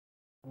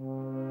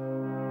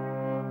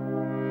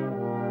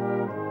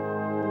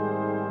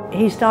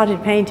He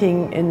started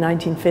painting in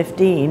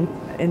 1915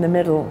 in the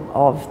middle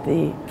of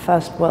the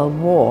First World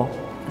War,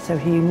 so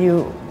he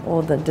knew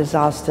all the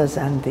disasters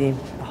and the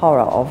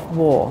horror of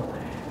war.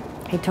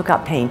 He took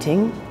up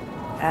painting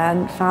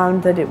and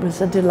found that it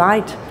was a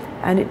delight,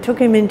 and it took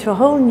him into a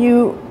whole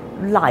new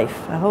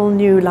life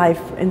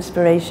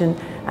inspiration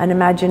and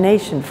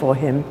imagination for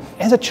him.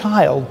 As a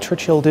child,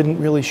 Churchill didn't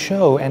really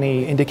show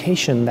any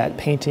indication that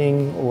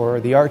painting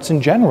or the arts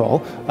in general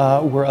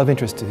were of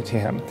interest to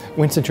him.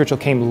 Winston Churchill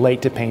came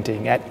late to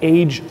painting at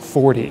age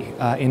 40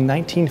 in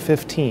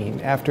 1915,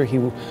 after he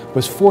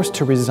was forced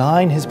to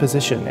resign his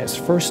position as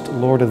First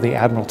Lord of the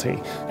Admiralty.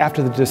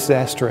 After the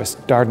disastrous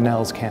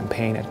Dardanelles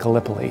campaign at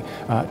Gallipoli,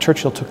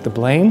 Churchill took the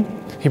blame.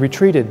 He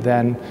retreated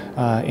then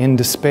in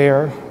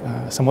despair,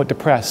 somewhat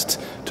depressed,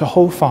 to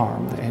Hoe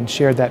Farm and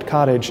shared that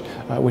cottage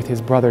with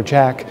his brother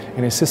Jack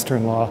and his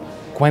sister-in-law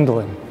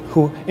Gwendolyn,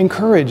 who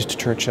encouraged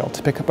Churchill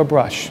to pick up a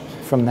brush.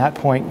 From that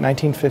point,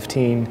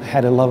 1915,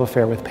 had a love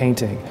affair with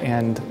painting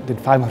and did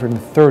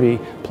 530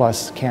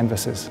 plus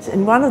canvases.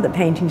 In one of the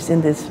paintings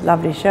in this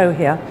lovely show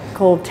here,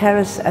 called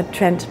Terrace at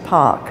Trent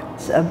Park,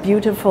 it's a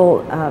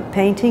beautiful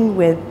painting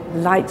with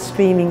light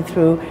streaming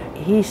through.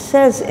 He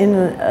says in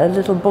a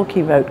little book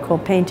he wrote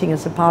called Painting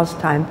as a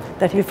Pastime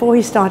that before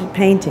he started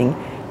painting,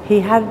 he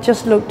had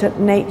just looked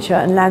at nature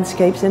and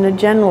landscapes in a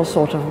general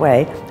sort of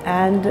way,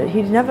 and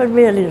he'd never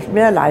really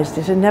realized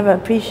it and never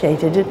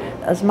appreciated it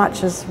as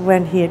much as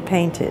when he had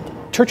painted.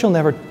 Churchill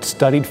never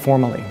studied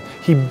formally.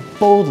 He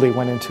boldly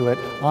went into it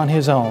on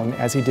his own,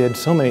 as he did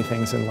so many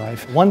things in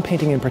life. One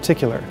painting in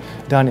particular,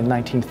 done in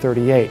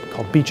 1938,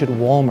 called Beach at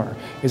Walmer,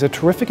 is a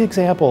terrific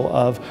example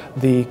of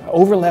the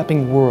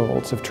overlapping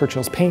worlds of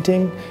Churchill's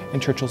painting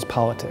and Churchill's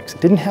politics.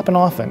 It didn't happen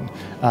often,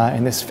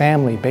 and this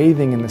family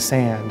bathing in the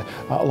sand,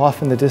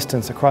 off in the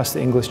distance across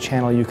the English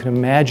Channel, you can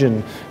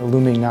imagine a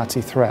looming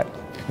Nazi threat.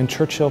 And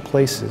Churchill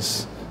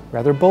places,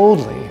 rather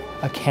boldly,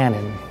 a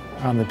cannon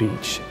on the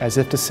beach, as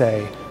if to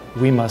say,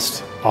 we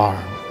must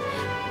arm.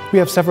 We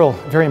have several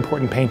very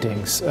important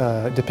paintings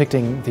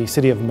depicting the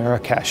city of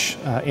Marrakesh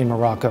in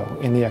Morocco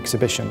in the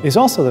exhibition. It is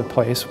also the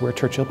place where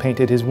Churchill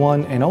painted his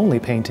one and only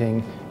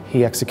painting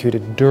he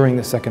executed during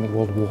the Second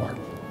World War.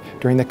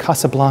 During the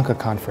Casablanca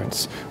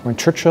Conference, when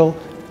Churchill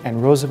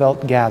and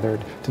Roosevelt gathered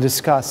to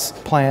discuss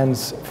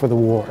plans for the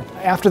war.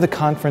 After the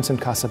conference in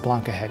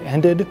Casablanca had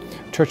ended,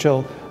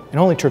 Churchill, and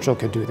only Churchill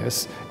could do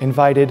this,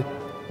 invited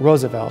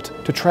Roosevelt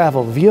to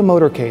travel via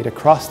motorcade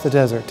across the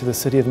desert to the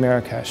city of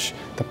Marrakesh,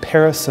 the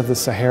Paris of the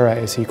Sahara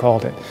as he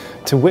called it,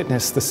 to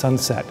witness the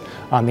sunset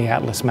on the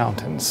Atlas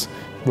Mountains.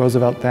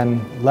 Roosevelt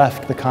then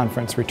left the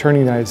conference,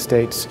 returning to the United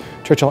States.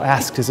 Churchill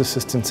asked his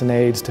assistants and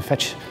aides to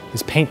fetch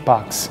his paint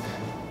box,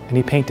 and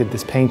he painted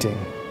this painting,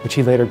 which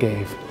he later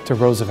gave to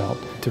Roosevelt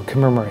to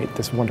commemorate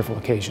this wonderful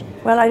occasion.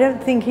 Well, I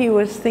don't think he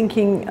was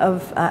thinking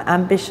of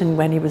ambition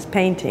when he was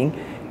painting.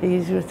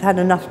 He's had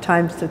enough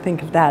times to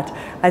think of that.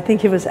 I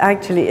think he was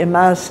actually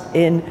immersed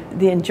in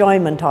the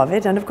enjoyment of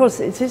it. And of course,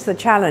 it is the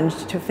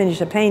challenge to finish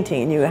a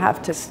painting, and you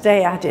have to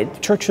stay at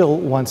it. Churchill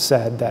once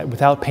said that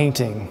without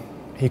painting,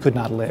 he could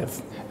not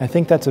live. And I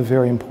think that's a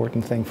very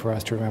important thing for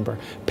us to remember.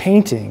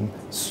 Painting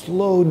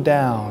slowed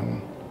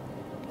down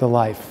the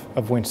life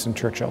of Winston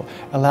Churchill,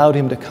 allowed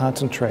him to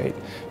concentrate,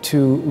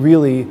 to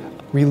really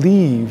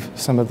relieve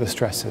some of the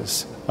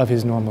stresses of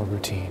his normal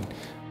routine.